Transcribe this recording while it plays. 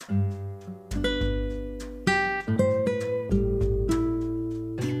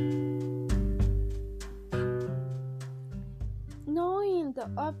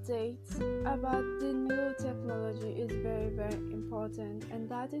updates about the new technology is very, very important, and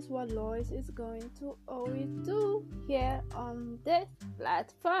that is what Lois is going to always do here on this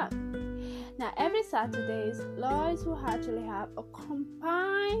platform. Now, every Saturdays, Lois will actually have a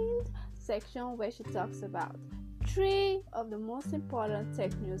combined section where she talks about three of the most important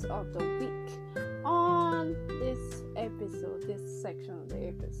tech news of the week on this episode, this section of the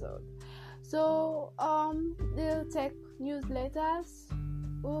episode. So, the tech newsletters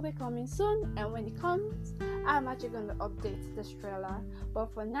will be coming soon, and when it comes, I'm actually going to update the trailer.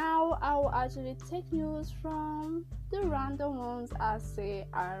 But for now, I will actually take news from the random ones I say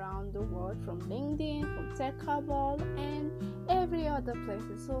around the world, from LinkedIn, from Tech Cabal, and every other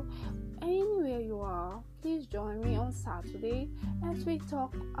places. So anywhere you are, please join me on Saturday as we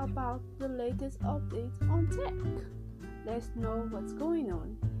talk about the latest updates on tech. Let's know what's going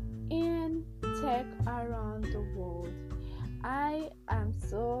on in tech around the world. I am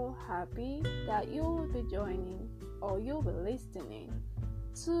so happy that you will be joining or you'll be listening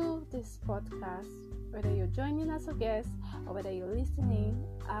to this podcast. Whether you're joining as a guest or whether you're listening,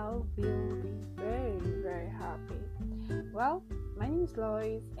 I will be very, very happy. Well, my name is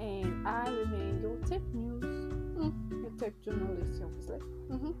Lois, and I remain your tech news, your tech journalist, obviously.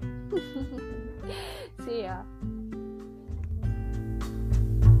 See ya.